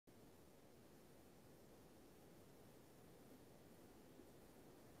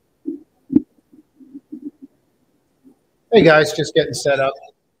Hey guys, just getting set up.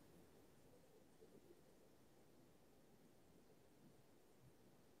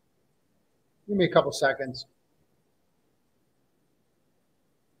 Give me a couple seconds.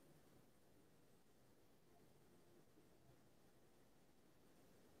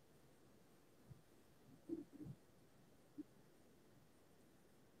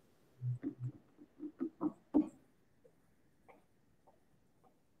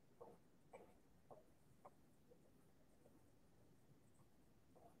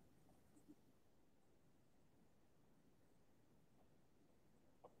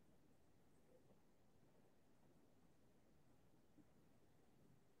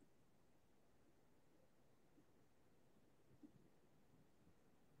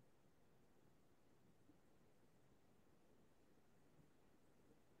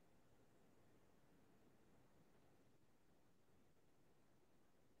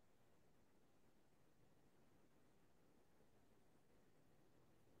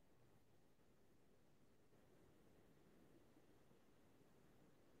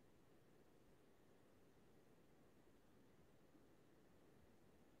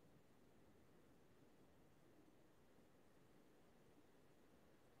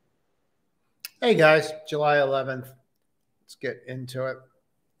 Hey guys, July 11th. Let's get into it.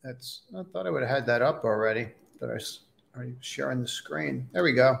 I thought I would have had that up already, but are you sharing the screen? There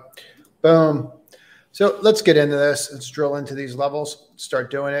we go. Boom. So let's get into this. Let's drill into these levels,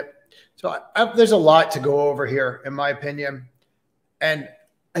 start doing it. So there's a lot to go over here, in my opinion. And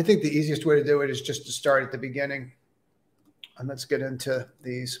I think the easiest way to do it is just to start at the beginning. And let's get into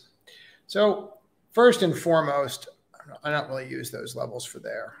these. So first and foremost, I don't really use those levels for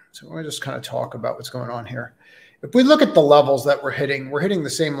there. So we're just kind of talk about what's going on here. If we look at the levels that we're hitting the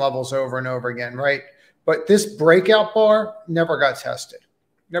same levels over and over again, right? But this breakout bar never got tested.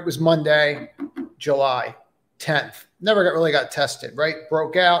 That was Monday, July 10th. Never really got tested, right?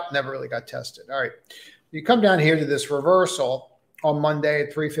 Broke out, never really got tested. All right. You come down here to this reversal on Monday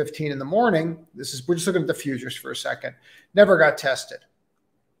at 3:15 in the morning. We're just looking at the futures for a second. Never got tested.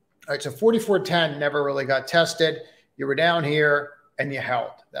 All right. So 44.10 never really got tested. You were down here and you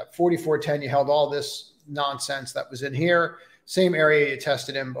held that 44.10. You held all this nonsense that was in here, same area you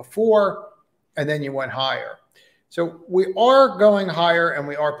tested in before, and then you went higher. So we are going higher and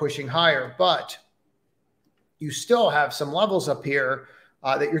we are pushing higher, but you still have some levels up here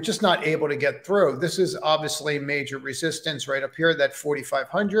that you're just not able to get through. This is obviously major resistance right up here, that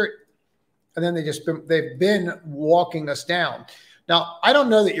 4,500. And then they've been walking us down. Now, I don't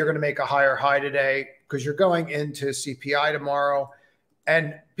know that you're going to make a higher high today because you're going into CPI tomorrow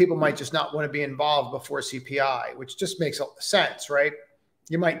and people might just not want to be involved before CPI, which just makes sense, right?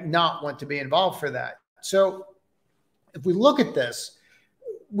 You might not want to be involved for that. So if we look at this,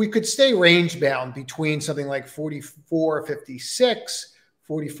 we could stay range bound between something like 44.56,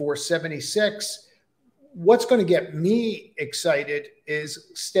 44.76. What's going to get me excited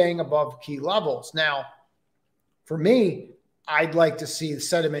is staying above key levels. Now, for me, I'd like to see the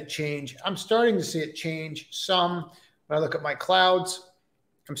sentiment change. I'm starting to see it change some. When I look at my clouds,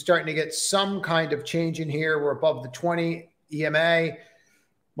 I'm starting to get some kind of change in here. We're above the 20 EMA.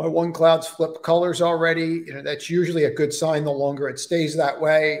 My one cloud's flipped colors already. You know, that's usually a good sign. The longer it stays that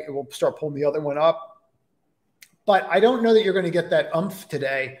way, it will start pulling the other one up. But I don't know that you're going to get that umph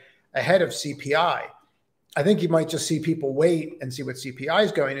today ahead of CPI. I think you might just see people wait and see what CPI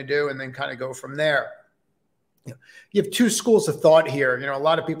is going to do and then kind of go from there. You have two schools of thought here. You know, a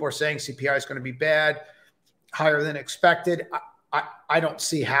lot of people are saying CPI is going to be bad, higher than expected. I don't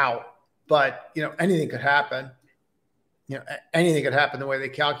see how, but, you know, anything could happen. You know, anything could happen the way they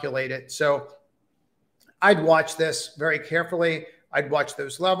calculate it. So I'd watch this very carefully. I'd watch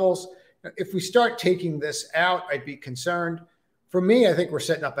those levels. If we start taking this out, I'd be concerned. For me, I think we're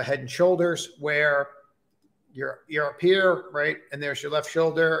setting up a head and shoulders where you're up here, right? And there's your left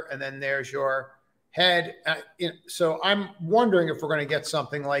shoulder, and then there's your head. So I'm wondering if we're going to get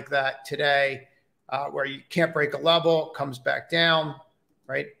something like that today, where you can't break a level, comes back down,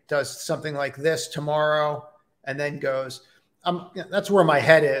 right? Does something like this tomorrow, and then goes. That's where my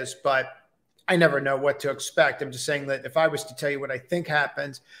head is, but I never know what to expect. I'm just saying that if I was to tell you what I think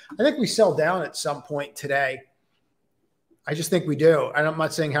happens, I think we sell down at some point today. I just think we do. And I'm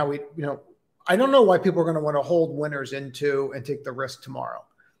not saying how I don't know why people are going to want to hold winners into and take the risk tomorrow.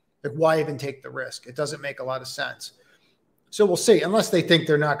 Like, why even take the risk? It doesn't make a lot of sense. So we'll see, unless they think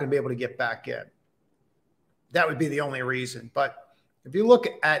they're not going to be able to get back in. That would be the only reason. But if you look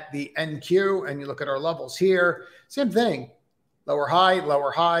at the NQ and you look at our levels here, same thing. Lower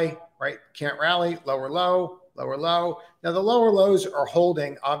high, right? Can't rally, lower low, lower low. Now the lower lows are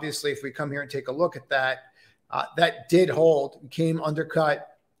holding. Obviously, if we come here and take a look at that, That did hold, came undercut,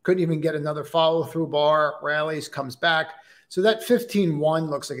 couldn't even get another follow through bar, rallies, comes back. So that 15.1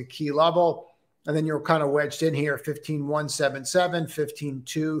 looks like a key level. And then you're kind of wedged in here, 15.177,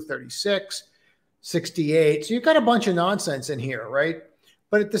 15.2, 36, 68. So you've got a bunch of nonsense in here, right?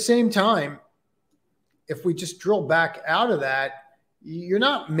 But at the same time, if we just drill back out of that, you're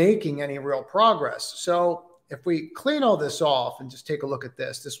not making any real progress. So if we clean all this off and just take a look at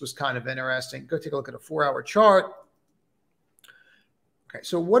this, this was kind of interesting. Go take a look at a 4-hour chart. Okay,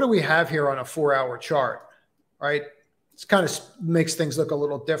 so what do we have here on a 4-hour chart, right? It kind of makes things look a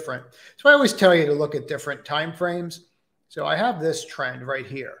little different. So I always tell you to look at different time frames. So I have this trend right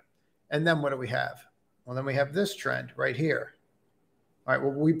here. And then what do we have? Well, then we have this trend right here. All right,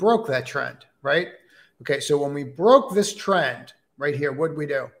 well, we broke that trend, right? Okay, so when we broke this trend right here, what did we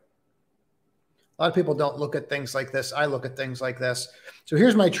do? A lot of people don't look at things like this. I look at things like this. So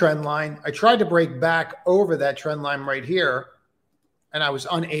here's my trend line. I tried to break back over that trend line right here, and I was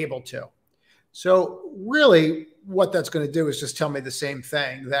unable to. So really what that's going to do is just tell me the same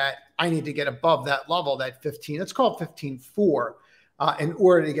thing, that I need to get above that level, that 15, let's call it 15.4, in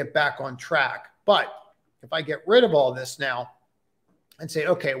order to get back on track. But if I get rid of all this now and say,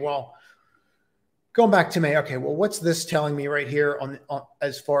 okay, well, going back to me, okay, well, what's this telling me right here on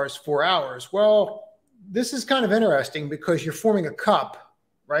as far as 4 hours? Well, this is kind of interesting because you're forming a cup,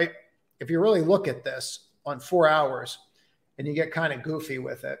 right? If you really look at this on 4 hours and you get kind of goofy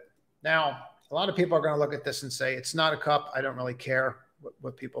with it. Now, a lot of people are going to look at this and say, it's not a cup. I don't really care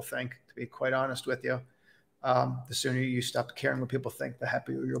what people think, to be quite honest with you. The sooner you stop caring what people think, the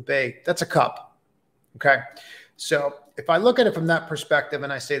happier you'll be. That's a cup. Okay. So if I look at it from that perspective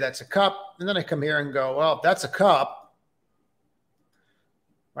and I say that's a cup, and then I come here and go, well, if that's a cup,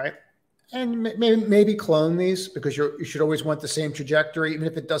 right? And maybe clone these, because you should always want the same trajectory, even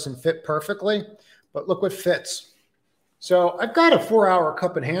if it doesn't fit perfectly. But look what fits. So I've got a 4-hour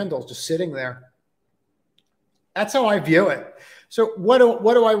cup and handle just sitting there. That's how I view it. So what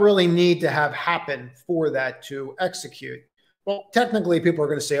do I really need to have happen for that to execute? Well, technically, people are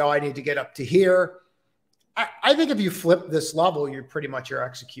going to say, oh, I need to get up to here. I think if you flip this level, you're pretty much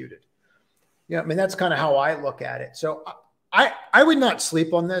executed. Yeah, I mean, that's kind of how I look at it. So I would not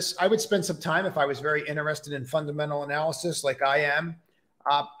sleep on this. I would spend some time if I was very interested in fundamental analysis like I am.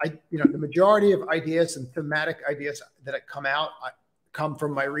 The majority of ideas and thematic ideas that come out come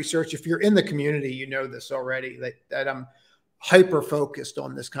from my research. If you're in the community, you know this already, that I'm hyper focused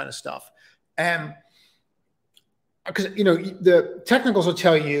on this kind of stuff. And because, the technicals will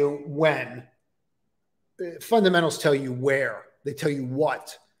tell you when, fundamentals tell you where, they tell you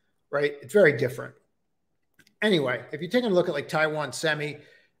what, right? It's very different. Anyway, if you take a look at like Taiwan Semi,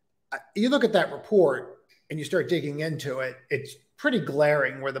 you look at that report and you start digging into it, it's pretty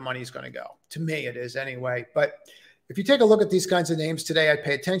glaring where the money's going to go. To me, it is anyway. But if you take a look at these kinds of names today, I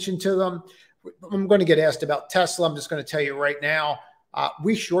pay attention to them. I'm going to get asked about Tesla. I'm just going to tell you right now,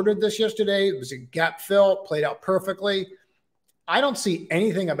 we shorted this yesterday. It was a gap fill, played out perfectly. I don't see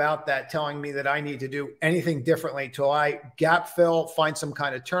anything about that telling me that I need to do anything differently till I gap fill, find some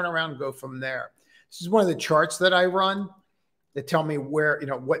kind of turnaround, go from there. This is one of the charts that I run that tell me where,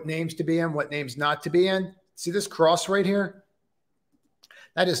 what names to be in, what names not to be in. See this cross right here?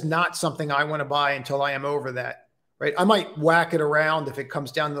 That is not something I want to buy until I am over that, right? I might whack it around if it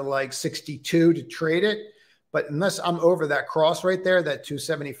comes down to like 62 to trade it. But unless I'm over that cross right there, that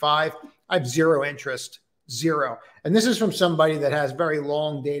 275, I have zero interest, zero. And this is from somebody that has very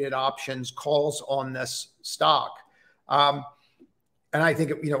long dated options calls on this stock. And I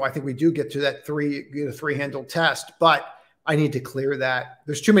think, I think we do get to that three handle test, but I need to clear that.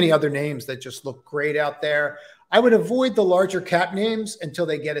 There's too many other names that just look great out there. I would avoid the larger cap names until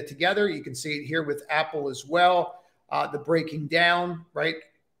they get it together. You can see it here with Apple as well. The breaking down, right?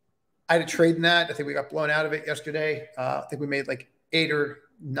 I had a trade in that. I think we got blown out of it yesterday. I think we made like $8 or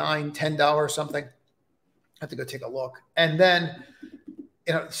 $9, $10 something. I have to go take a look. And then,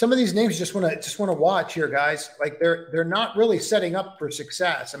 some of these names you just want to watch here, guys. Like they're not really setting up for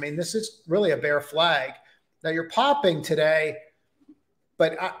success. I mean, this is really a bear flag. Now you're popping today,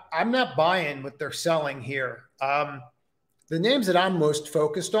 but I'm not buying what they're selling here. The names that I'm most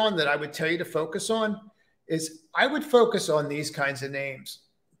focused on that I would tell you to focus on is I would focus on these kinds of names,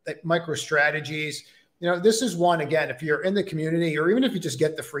 like MicroStrategies. This is one, again, if you're in the community or even if you just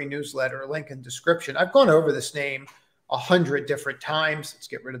get the free newsletter, link in description. I've gone over this name 100 different times. Let's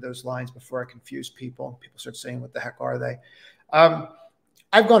get rid of those lines before I confuse people. People start saying, what the heck are they?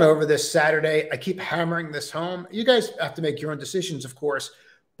 I've gone over this Saturday. I keep hammering this home. You guys have to make your own decisions, of course.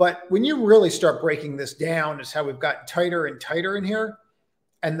 But when you really start breaking this down is how we've gotten tighter and tighter in here.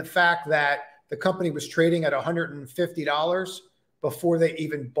 And the fact that the company was trading at $150 before they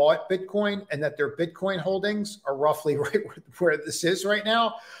even bought Bitcoin, and that their Bitcoin holdings are roughly right where this is right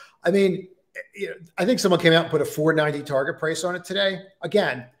now. I mean, I think someone came out and put a 490 target price on it today.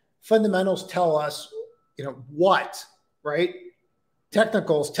 Again, fundamentals tell us, what, right?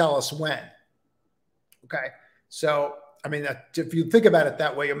 Technicals tell us when. Okay. So, I mean, if you think about it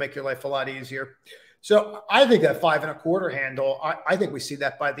that way, you'll make your life a lot easier. So I think that 5.25 handle, I think we see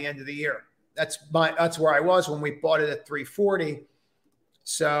that by the end of the year. That's where I was when we bought it at 340.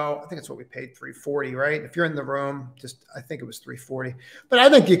 So I think it's what we paid, 340, right? If you're in the room, I think it was 340. But I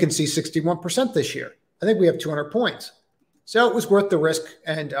think you can see 61% this year. I think we have 200 points. So it was worth the risk.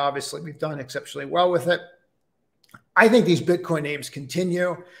 And obviously we've done exceptionally well with it. I think these Bitcoin names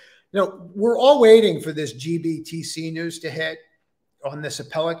continue. We're all waiting for this GBTC news to hit on this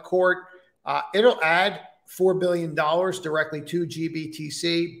appellate court. It'll add $4 billion directly to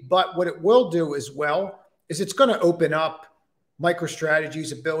GBTC. But what it will do as well is it's going to open up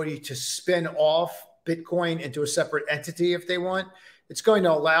MicroStrategy's ability to spin off Bitcoin into a separate entity if they want. It's going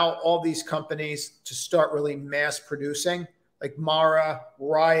to allow all these companies to start really mass producing, like Mara,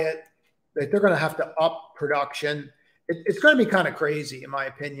 Riot. They're going to have to up production. It's going to be kind of crazy, in my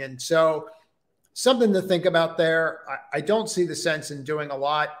opinion. So something to think about there. I don't see the sense in doing a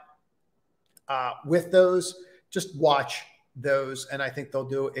lot with those. Just watch those, and I think they'll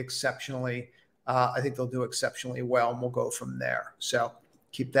do exceptionally. I think they'll do exceptionally well, and we'll go from there. So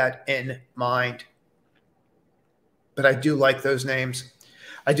keep that in mind. But I do like those names.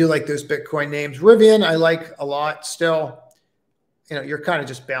 I do like those Bitcoin names. Rivian, I like a lot still. You're kind of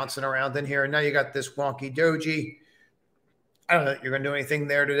just bouncing around in here. And now you got this wonky doji. I don't know that you're going to do anything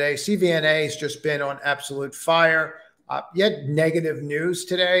there today. CVNA has just been on absolute fire. You had negative news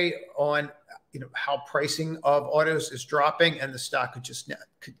today on how pricing of autos is dropping, and the stock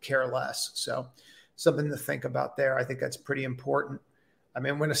could care less. So something to think about there. I think that's pretty important. I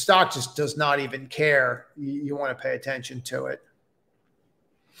mean, when a stock just does not even care, you want to pay attention to it.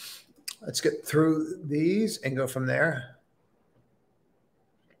 Let's get through these and go from there.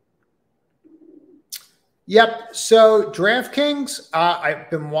 Yep. So DraftKings, I've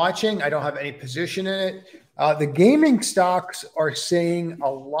been watching. I don't have any position in it. The gaming stocks are seeing a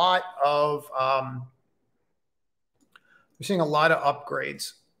lot of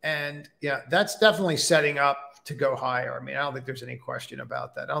upgrades, and yeah, that's definitely setting up to go higher. I mean, I don't think there's any question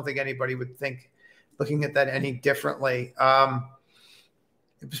about that. I don't think anybody would think looking at that any differently.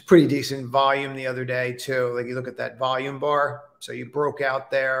 It was pretty decent volume the other day too. Like you look at that volume bar, so you broke out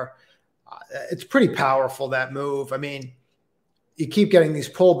there. It's pretty powerful, that move. I mean, you keep getting these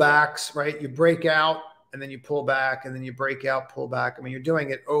pullbacks, right? You break out and then you pull back, and then you break out, pull back. I mean, you're doing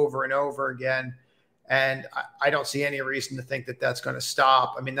it over and over again. And I don't see any reason to think that that's going to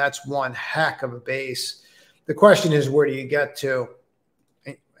stop. I mean, that's one heck of a base. The question is, where do you get to?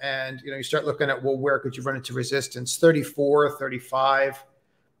 And, you start looking at, well, where could you run into resistance? 34, 35.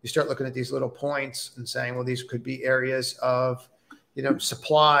 You start looking at these little points and saying, well, these could be areas of,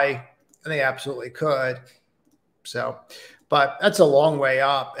 supply, and they absolutely could. So, but that's a long way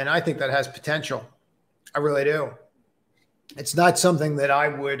up, and I think that has potential. I really do. It's not something that I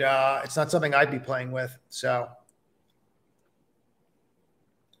would, it's not something I'd be playing with. So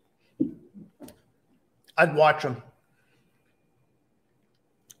I'd watch them.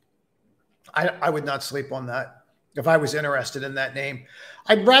 I would not sleep on that if I was interested in that name.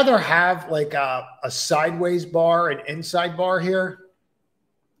 I'd rather have like a sideways bar, an inside bar here,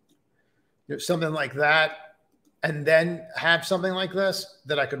 something like that, and then have something like this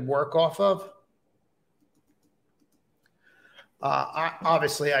that I could work off of.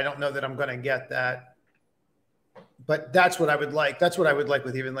 Obviously, I don't know that I'm going to get that, but that's what I would like. That's what I would like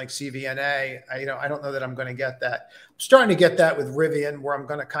with even like CVNA. I don't know that I'm going to get that. I'm starting to get that with Rivian, where I'm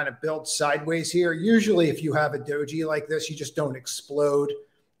going to kind of build sideways here. Usually, if you have a doji like this, you just don't explode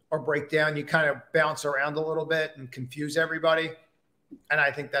or break down. You kind of bounce around a little bit and confuse everybody. And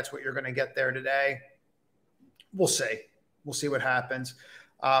I think that's what you're going to get there today. We'll see. We'll see what happens.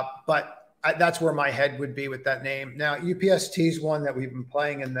 But that's where my head would be with that name. Now, UPST is one that we've been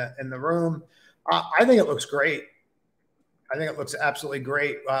playing in the room. I think it looks great. I think it looks absolutely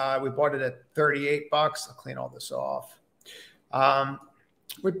great. We bought it at 38 bucks. I'll clean all this off.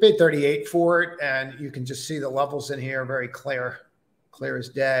 We paid 38 for it, and you can just see the levels in here, very clear as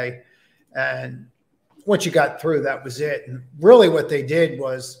day. And once you got through, that was it. And really what they did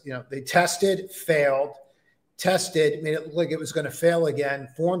was, they tested, failed, tested, made it look like it was going to fail again,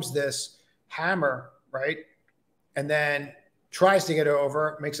 forms this hammer, right? And then tries to get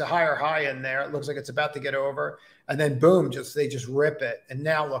over, makes a higher high in there. It looks like it's about to get over. And then boom, they just rip it. And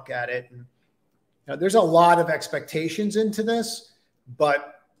now look at it. And Now, there's a lot of expectations into this,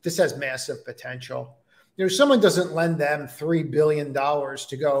 but this has massive potential. Someone doesn't lend them $3 billion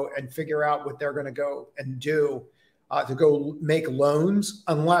to go and figure out what they're going to go and do to go make loans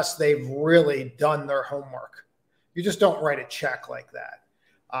unless they've really done their homework. You just don't write a check like that.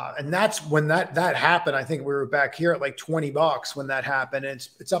 And that's when that happened. I think we were back here at like $20 when that happened. And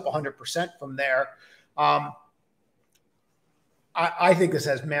it's up 100% from there. I think this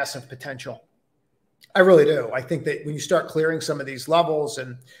has massive potential. I really do. I think that when you start clearing some of these levels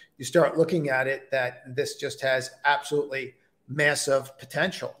and you start looking at it, that this just has absolutely massive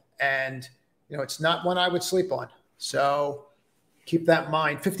potential. And, it's not one I would sleep on. So keep that in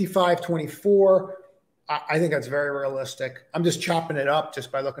mind. 55.24. I think that's very realistic. I'm just chopping it up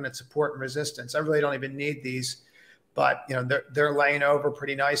just by looking at support and resistance. I really don't even need these, but they're laying over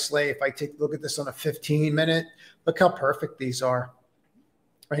pretty nicely. If I take a look at this on a 15-minute, look how perfect these are.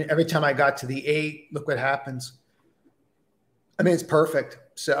 Right? Every time I got to the 8, look what happens. I mean, it's perfect.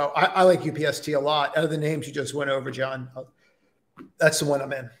 So I like UPST a lot. Out of the names you just went over, John, that's the one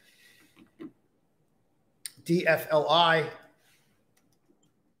I'm in. DFLI.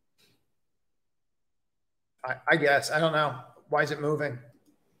 I guess. I don't know. Why is it moving?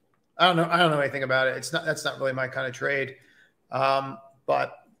 I don't know. I don't know anything about it. That's not really my kind of trade.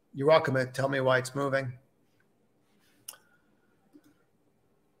 But you're welcome to tell me why it's moving.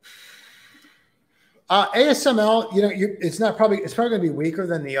 ASML, it's probably going to be weaker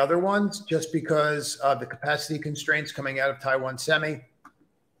than the other ones just because of the capacity constraints coming out of Taiwan Semi.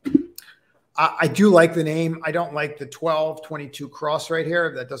 I do like the name. I don't like the 12-22 cross right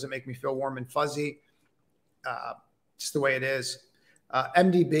here. That doesn't make me feel warm and fuzzy. Just the way it is.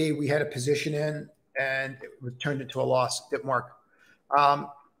 MDB, we had a position in and it was turned into a loss. Dip mark.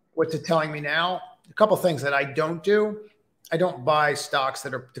 What's it telling me now? A couple things that I don't do. I don't buy stocks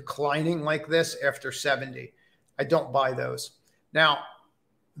that are declining like this after 70. I don't buy those. Now,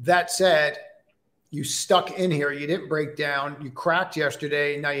 that said, you stuck in here. You didn't break down. You cracked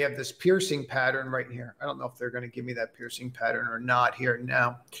yesterday. Now you have this piercing pattern right here. I don't know if they're going to give me that piercing pattern or not here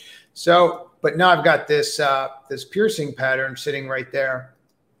now. So, but now I've got this, this piercing pattern sitting right there.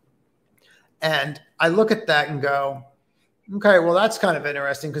 And I look at that and go, okay, well, that's kind of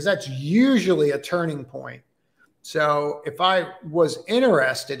interesting because that's usually a turning point. So if I was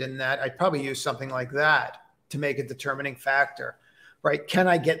interested in that, I'd probably use something like that to make a determining factor, right? Can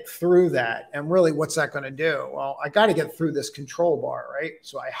I get through that? And really, what's that going to do? Well, I got to get through this control bar, right?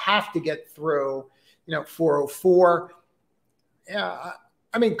 So I have to get through, 404. Yeah.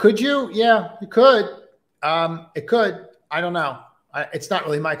 I mean, could you? Yeah, you could. It could. I don't know. It's not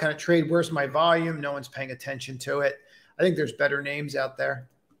really my kind of trade. Where's my volume? No one's paying attention to it. I think there's better names out there.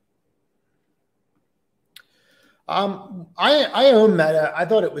 I own Meta. I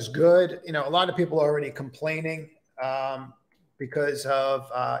thought it was good. A lot of people are already complaining because of,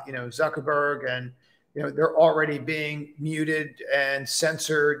 Zuckerberg and, they're already being muted and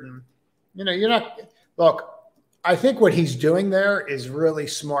censored. And, you're not, look, I think what he's doing there is really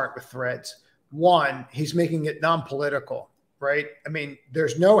smart with Threads. One, he's making it non-political, right? I mean,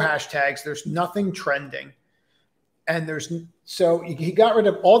 there's no hashtags. There's nothing trending. And so he got rid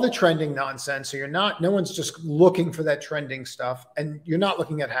of all the trending nonsense. So no one's just looking for that trending stuff and you're not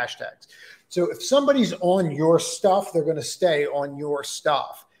looking at hashtags. So if somebody's on your stuff, they're going to stay on your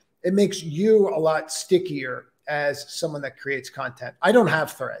stuff. It makes you a lot stickier as someone that creates content. I don't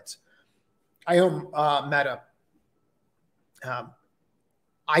have Threads. I own Meta.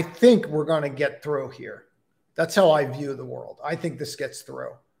 I think we're going to get through here. That's how I view the world. I think this gets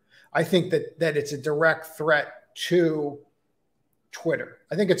through. I think that it's a direct threat to Twitter.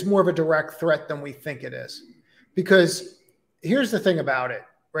 I think it's more of a direct threat than we think it is. Because here's the thing about it,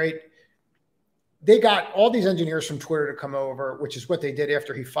 right? They got all these engineers from Twitter to come over, which is what they did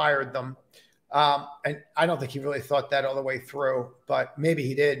after he fired them. And I don't think he really thought that all the way through, but maybe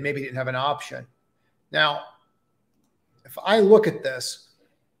he did. Maybe he didn't have an option. Now, if I look at this,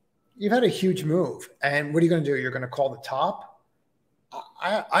 you've had a huge move. And what are you going to do? You're going to call the top?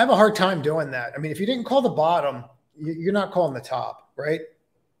 I have a hard time doing that. I mean, if you didn't call the bottom, you're not calling the top, right?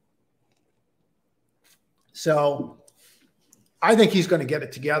 So I think he's going to get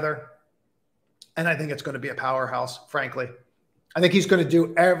it together. And I think it's going to be a powerhouse, frankly. I think he's going to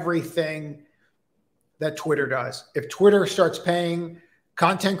do everything that Twitter does. If Twitter starts paying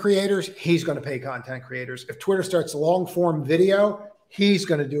content creators, he's going to pay content creators. If Twitter starts long-form video, he's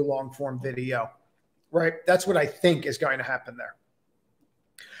going to do long-form video, right? That's what I think is going to happen there.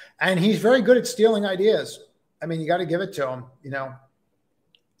 And he's very good at stealing ideas. I mean, you got to give it to him.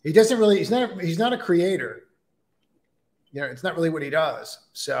 He doesn't really, he's not a creator. It's not really what he does.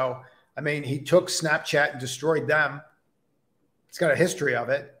 So I mean, he took Snapchat and destroyed them. He's got a history of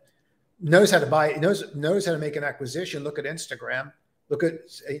it. Knows how to buy. Knows how to make an acquisition. Look at Instagram. Look at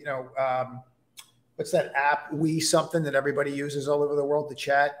what's that app? Something that everybody uses all over the world to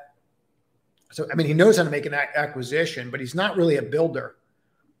chat. So I mean, he knows how to make an acquisition, but he's not really a builder.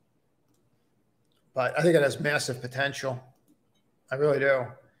 But I think it has massive potential. I really do.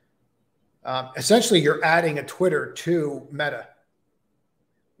 Essentially, you're adding a Twitter to Meta,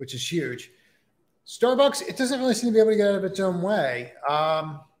 which is huge. Starbucks, it doesn't really seem to be able to get out of its own way.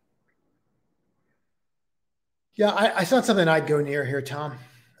 Yeah, I thought something I'd go near here, Tom.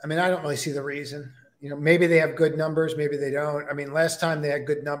 I mean, I don't really see the reason. Maybe they have good numbers, maybe they don't. I mean, last time they had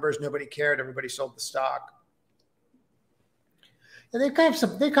good numbers, nobody cared. Everybody sold the stock. And they kind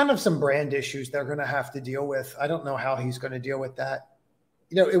of have some brand issues they're going to have to deal with. I don't know how he's going to deal with that.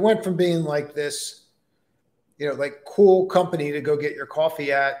 It went from being like this, like cool company to go get your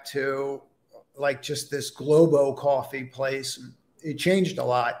coffee at to like just this Globo coffee place. It changed a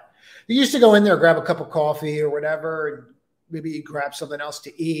lot. You used to go in there, grab a cup of coffee or whatever, and maybe you grab something else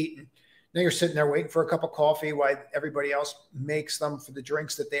to eat. And now you're sitting there waiting for a cup of coffee while everybody else makes them for the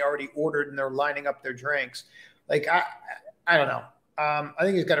drinks that they already ordered, and they're lining up their drinks. Like, I don't know. I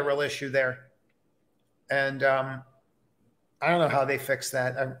think he's got a real issue there. And I don't know how they fix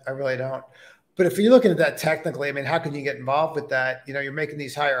that. I really don't. But if you're looking at that technically, I mean, how can you get involved with that? You're making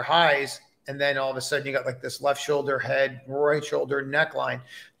these higher highs, and then all of a sudden you got like this left shoulder, head, right shoulder, neckline.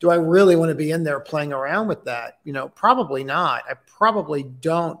 Do I really want to be in there playing around with that? Probably not. I probably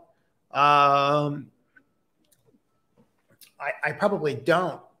don't. I probably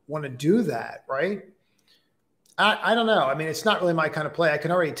don't want to do that, right? I don't know. I mean, it's not really my kind of play. I can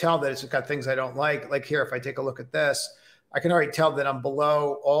already tell that it's got things I don't like. Like here, if I take a look at this, I can already tell that I'm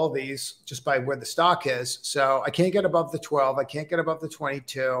below all these just by where the stock is. So I can't get above the 12. I can't get above the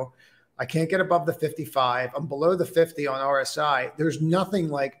 22. I can't get above the 55. I'm below the 50 on RSI. There's nothing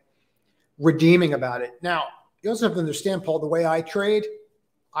like redeeming about it. Now, you also have to understand, Paul, the way I trade,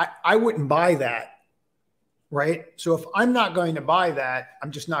 I wouldn't buy that. Right. So if I'm not going to buy that,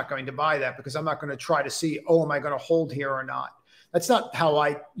 I'm just not going to buy that because I'm not going to try to see, oh, am I going to hold here or not? That's not how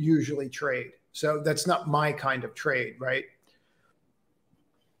I usually trade. So that's not my kind of trade. Right.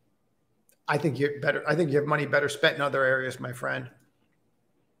 I think you have money better spent in other areas, my friend.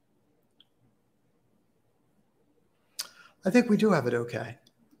 I think we do have it okay.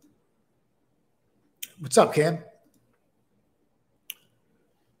 What's up, Cam?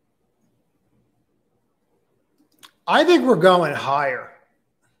 I think we're going higher.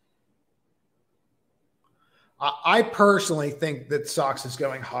 I personally think that SOX is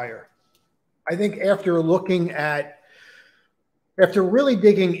going higher. I think after really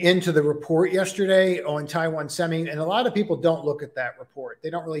digging into the report yesterday on Taiwan Semi, and a lot of people don't look at that report. They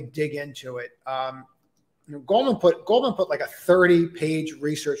don't really dig into it. Goldman put like a 30-page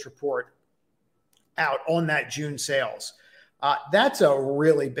research report out on that June sales. That's a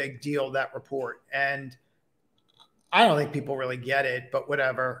really big deal, that report. And I don't think people really get it, but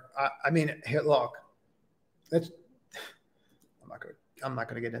whatever. I mean, here, look, I'm not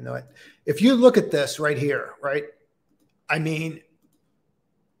going to get into it. If you look at this right here, right? I mean,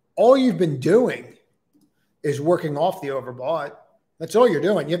 all you've been doing is working off the overbought. That's all you're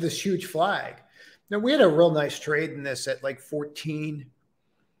doing. You have this huge flag. Now, we had a real nice trade in this at like 14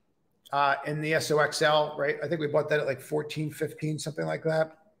 in the SOXL, right? I think we bought that at like 14, 15, something like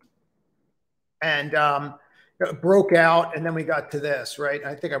that. And it broke out, and then we got to this, right?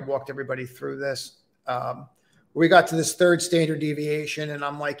 I think I've walked everybody through this. We got to this third standard deviation, and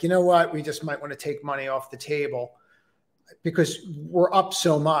I'm like, you know what? We just might want to take money off the table because we're up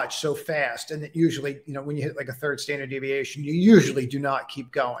so much so fast. And it usually, when you hit like a third standard deviation, you usually do not keep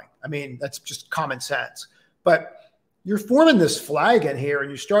going. I mean, that's just common sense. But you're forming this flag in here,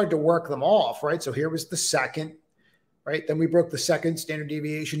 and you started to work them off, right? So here was the second. Right. Then we broke the second standard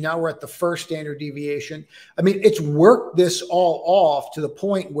deviation. Now we're at the first standard deviation. I mean, it's worked this all off to the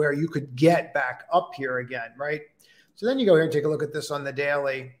point where you could get back up here again. Right. So then you go here and take a look at this on the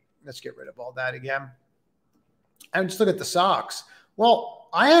daily. Let's get rid of all that again. And just look at the SOX. Well,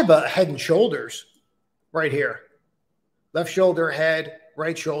 I have a head and shoulders right here. Left shoulder, head,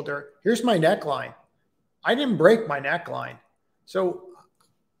 right shoulder. Here's my neckline. I didn't break my neckline. So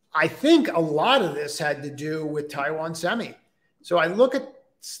I think a lot of this had to do with Taiwan Semi. So I look at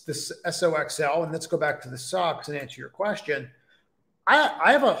this SOXL, and let's go back to the SOX and answer your question.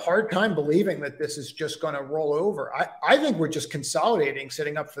 I have a hard time believing that this is just going to roll over. I think we're just consolidating,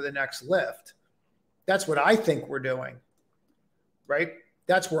 setting up for the next lift. That's what I think we're doing, right?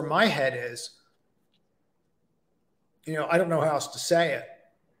 That's where my head is. I don't know how else to say it.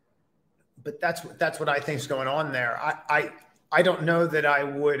 but that's what I think is going on there. I don't know that I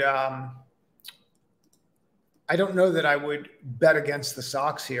would. I don't know that I would bet against the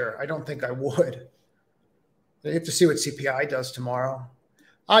Sox here. I don't think I would. You have to see what CPI does tomorrow.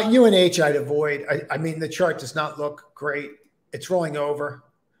 UNH I'd avoid. I mean, the chart does not look great. It's rolling over.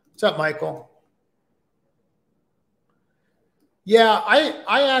 What's up, Michael? Yeah,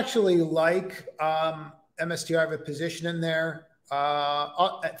 I actually like MSTR. I have a position in there.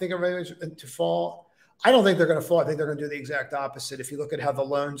 I think everybody's to fall. I don't think they're going to fall. I think they're going to do the exact opposite. If you look at how the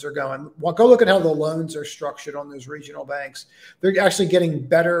loans are going, well, go look at how the loans are structured on those regional banks. They're actually getting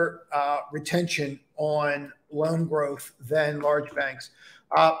better retention on loan growth than large banks.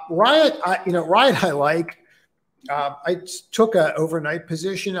 Riot, Riot I like. I took an overnight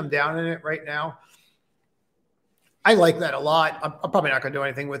position. I'm down in it right now. I like that a lot. I'm probably not going to do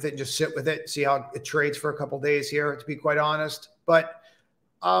anything with it. Just sit with it, see how it trades for a couple of days here, to be quite honest. But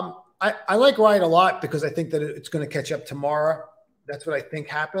I like Riot a lot because I think that it's going to catch up tomorrow. That's what I think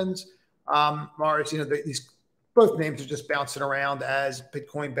happens. Mars, these both names are just bouncing around as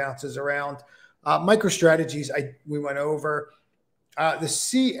Bitcoin bounces around. MicroStrategies, we went over. The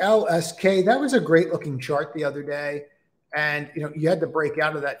CLSK, that was a great looking chart the other day. And, you had to break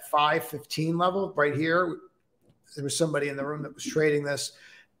out of that 515 level right here. There was somebody in the room that was trading this.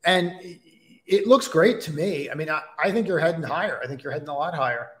 And it looks great to me. I mean, I think you're heading higher. I think you're heading a lot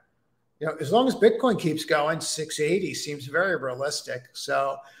higher. As long as Bitcoin keeps going, 680 seems very realistic.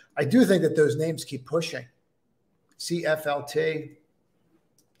 So I do think that those names keep pushing. CFLT.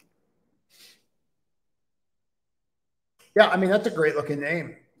 Yeah, I mean, that's a great looking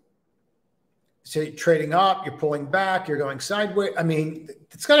name. So you're trading up, you're pulling back, you're going sideways. I mean,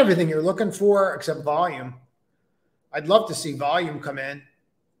 it's got everything you're looking for except volume. I'd love to see volume come in,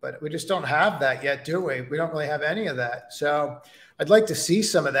 but we just don't have that yet, do we? We don't really have any of that. So I'd like to see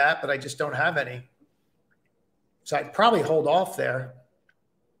some of that, but I just don't have any. So I'd probably hold off there.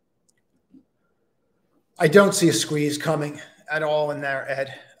 I don't see a squeeze coming at all in there,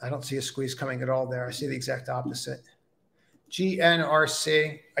 Ed. I don't see a squeeze coming at all there. I see the exact opposite.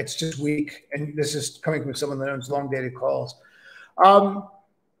 GNRC, it's just weak. And this is coming from someone that owns long-dated calls. I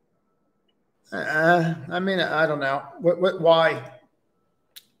mean, I don't know. Why?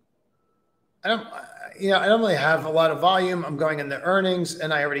 I don't really have a lot of volume. I'm going in the earnings,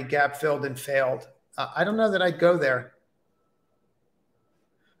 and I already gap filled and failed. I don't know that I'd go there.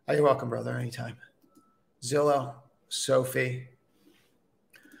 Oh, you're welcome, brother. Anytime. Zillow, Sophie.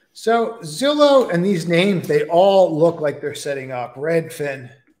 So Zillow and these names, they all look like they're setting up. Redfin.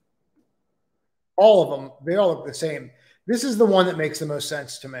 All of them, they all look the same. This is the one that makes the most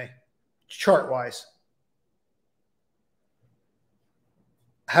sense to me, chart-wise.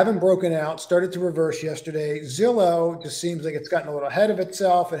 Haven't broken out, started to reverse yesterday. Zillow just seems like it's gotten a little ahead of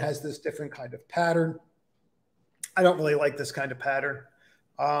itself. It has this different kind of pattern. I don't really like this kind of pattern.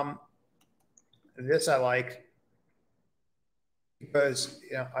 This I like because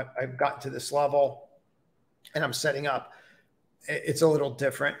I've gotten to this level and I'm setting up. It's a little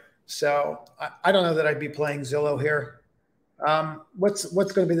different. So I don't know that I'd be playing Zillow here. What's going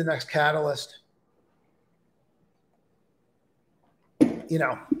to be the next catalyst?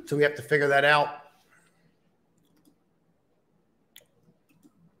 So we have to figure that out.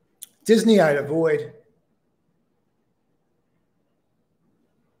 Disney, I'd avoid.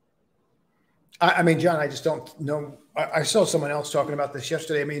 I mean, John, I just don't know. I saw someone else talking about this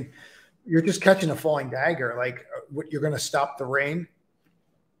yesterday. I mean, you're just catching a falling dagger. Like, you're going to stop the rain.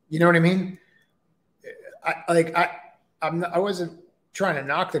 You know what I mean? I wasn't trying to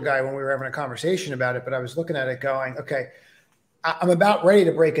knock the guy when we were having a conversation about it, but I was looking at it going, okay, I'm about ready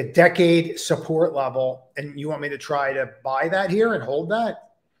to break a decade support level, and you want me to try to buy that here and hold that?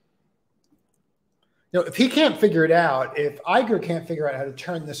 If he can't figure it out, if Iger can't figure out how to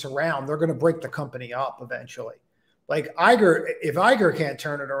turn this around, they're going to break the company up eventually. Like if Iger can't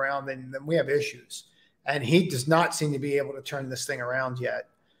turn it around, then we have issues. And he does not seem to be able to turn this thing around yet.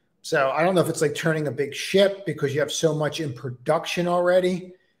 So I don't know if it's like turning a big ship because you have so much in production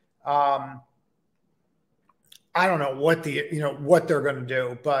already. I don't know what what they're going to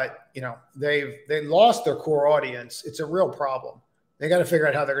do, but they lost their core audience. It's a real problem. They got to figure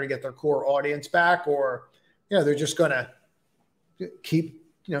out how they're going to get their core audience back, or they're just going to keep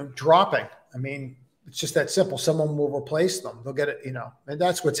dropping. I mean, it's just that simple. Someone will replace them. They'll get it, and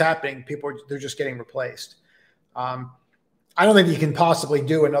that's what's happening. They're just getting replaced. I don't think you can possibly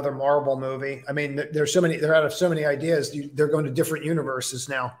do another Marvel movie. I mean, they're out of so many ideas. They're going to different universes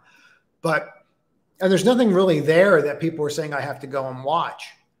now, and there's nothing really there that people are saying I have to go and watch.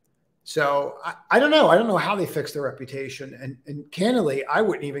 So I don't know. I don't know how they fix their reputation. And candidly, I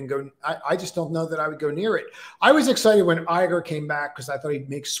wouldn't even go. I just don't know that I would go near it. I was excited when Iger came back because I thought he'd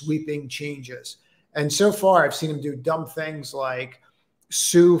make sweeping changes. And so far, I've seen him do dumb things like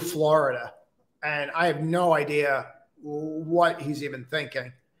sue Florida. And I have no idea what he's even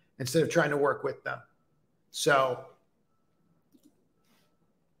thinking instead of trying to work with them. So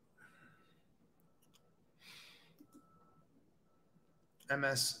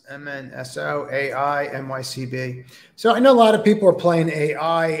MNSO, AI, MYCB. So I know a lot of people are playing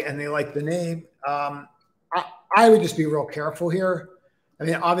AI and they like the name. I would just be real careful here. I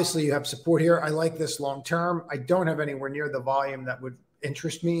mean, obviously you have support here. I like this long term. I don't have anywhere near the volume that would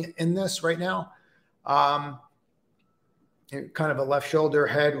interest me in this right now. Kind of a left shoulder,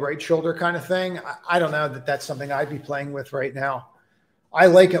 head, right shoulder kind of thing. I don't know that that's something I'd be playing with right now. I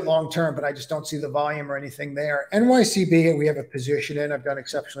like it long term, but I just don't see the volume or anything there. NYCB, we have a position in. I've done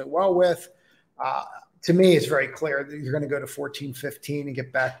exceptionally well with. To me, it's very clear that you're going to go to 14.15 and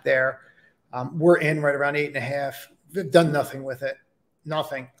get back there. We're in right around 8.5. We've done nothing with it.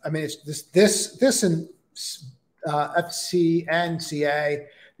 Nothing. I mean, it's this and FC and CA.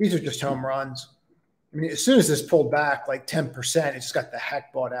 These are just home runs. I mean, as soon as this pulled back like 10%, it just got the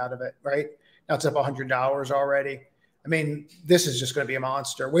heck bought out of it, right? Now it's up $100 already. I mean, this is just going to be a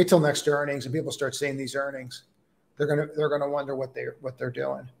monster. Wait till next earnings and people start seeing these earnings. They're going to wonder what they're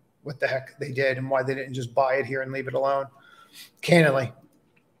doing, what the heck they did, and why they didn't just buy it here and leave it alone. Candidly,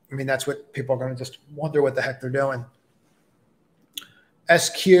 I mean, that's what people are going to just wonder what the heck they're doing.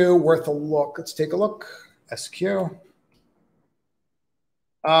 SQ, worth a look. Let's take a look. SQ.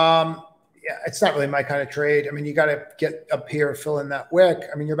 Yeah, it's not really my kind of trade. I mean, you got to get up here, fill in that wick.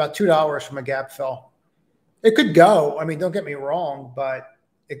 I mean, you're about $2 from a gap fill. It could go. I mean, don't get me wrong, but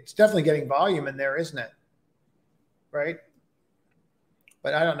it's definitely getting volume in there, isn't it? Right?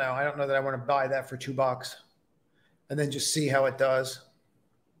 But I don't know. I don't know that I want to buy that for $2 and then just see how it does.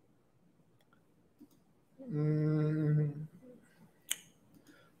 You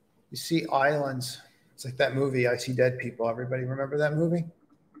see islands. It's like that movie, I See Dead People. Everybody remember that movie?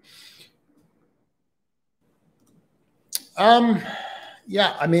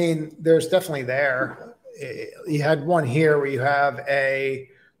 Yeah, I mean, there's definitely there. You had one here where you have a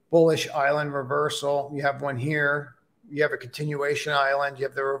bullish island reversal. You have one here. You have a continuation island. You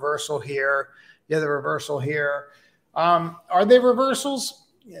have the reversal here. You have the reversal here. Are they reversals?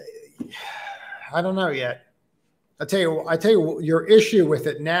 I don't know yet. I tell you, your issue with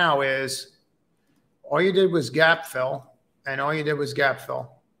it now is all you did was gap fill, and all you did was gap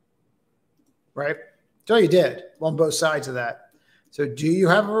fill, right? That's all you did on both sides of that. So do you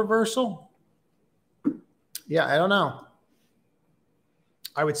have a reversal? Yeah, I don't know.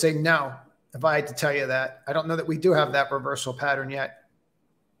 I would say no if I had to tell you that. I don't know that we do have that reversal pattern yet.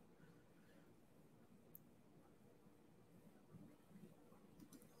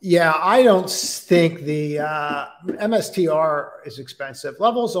 Yeah, I don't think the MSTR is expensive.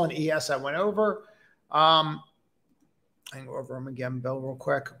 Levels on ES I went over. I can go over them again, Bill, real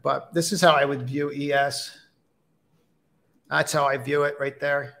quick. But this is how I would view ES. That's how I view it right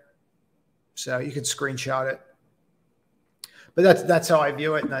there. So you could screenshot it. But that's how I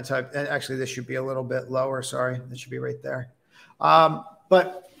view it. And that's how, and actually this should be a little bit lower. Sorry, this should be right there.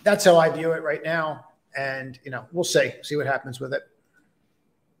 But that's how I view it right now. And, you know, we'll see what happens with it.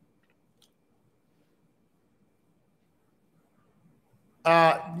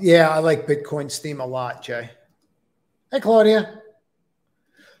 Yeah, I like Bitcoin's theme a lot, Jay. Hey, Claudia.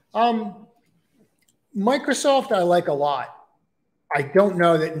 Microsoft, I like a lot. I don't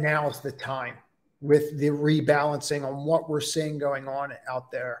know that now is the time with the rebalancing on what we're seeing going on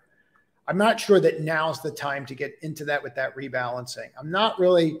out there. I'm not sure that now's the time to get into that with that rebalancing. I'm not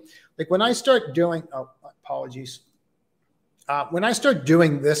really like when I start doing, oh, apologies. When I start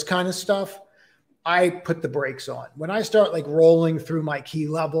doing this kind of stuff, I put the brakes on. When I start like rolling through my key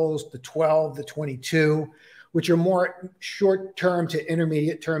levels, the 12, the 22, which are more short-term to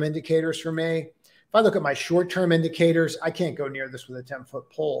intermediate-term indicators for me. If I look at my short-term indicators, I can't go near this with a 10-foot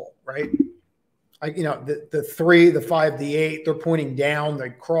pole, right? You know, the 3, the 5, the 8, they're pointing down,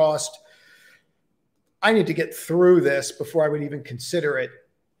 they crossed. I need to get through this before I would even consider it.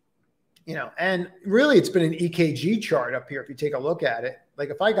 You know, and really it's been an EKG chart up here if you take a look at it. Like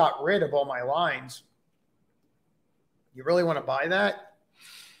if I got rid of all my lines, you really want to buy that?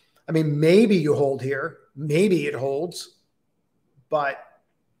 I mean, maybe you hold here. Maybe it holds. But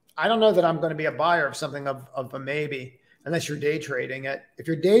I don't know that I'm going to be a buyer of something of a maybe unless you're day trading it. If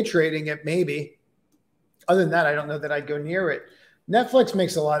you're day trading it, maybe. Other than that, I don't know that I'd go near it. Netflix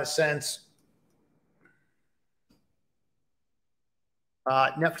makes a lot of sense.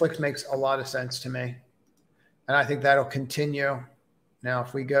 Netflix makes a lot of sense to me. And I think that'll continue. Now,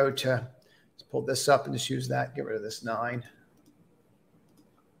 if we go to, let's pull this up and just use that, get rid of this 9.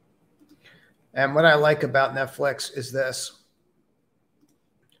 And what I like about Netflix is this.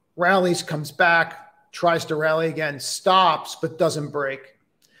 Rallies, comes back, tries to rally again, stops, but doesn't break.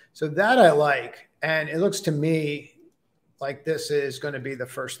 So that I like. And it looks to me like this is going to be the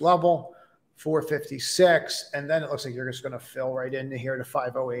first level, 456. And then it looks like you're just going to fill right into here to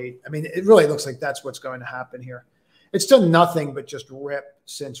 508. I mean, it really looks like that's what's going to happen here. It's still nothing but just rip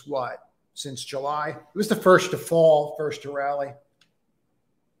since what? Since July. It was the first to fall, first to rally.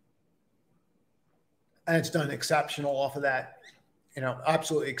 And it's done exceptional off of that. You know,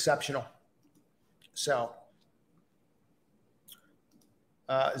 absolutely exceptional. So,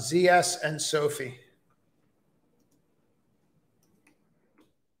 ZS and Sophie.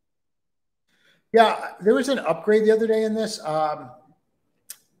 Yeah, there was an upgrade the other day in this.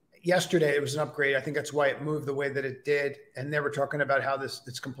 Yesterday, it was an upgrade. I think that's why it moved the way that it did. And they were talking about how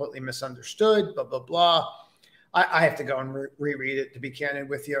it's completely misunderstood, blah, blah, blah. I have to go and reread it, to be candid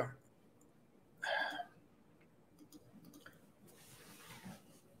with you.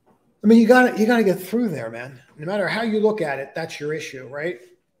 I mean, you got to get through there, man. No matter how you look at it, that's your issue, right?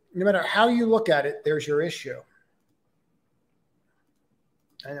 No matter how you look at it, there's your issue.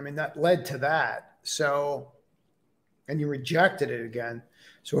 And I mean, that led to that. So, and you rejected it again.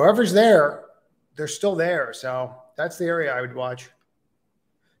 So whoever's there, they're still there. So that's the area I would watch.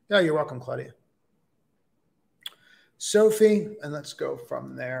 Yeah, you're welcome, Claudia. Sophie, and let's go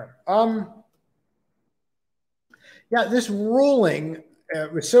from there. Yeah, this ruling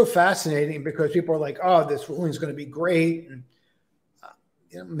was so fascinating because people are like, oh, this ruling is going to be great. And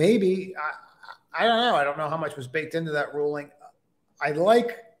you know, maybe, I don't know. I don't know how much was baked into that ruling. I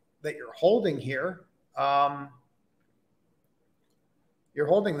like that you're holding here. You're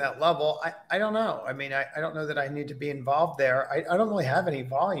holding that level. I don't know. I mean, I don't know that I need to be involved there. I don't really have any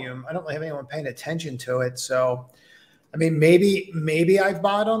volume. I don't really have anyone paying attention to it. So, I mean, maybe I've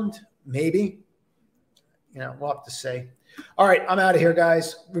bottomed. Maybe. You know, we'll have to see. All right, I'm out of here,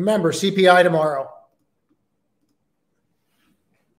 guys. Remember, CPI tomorrow.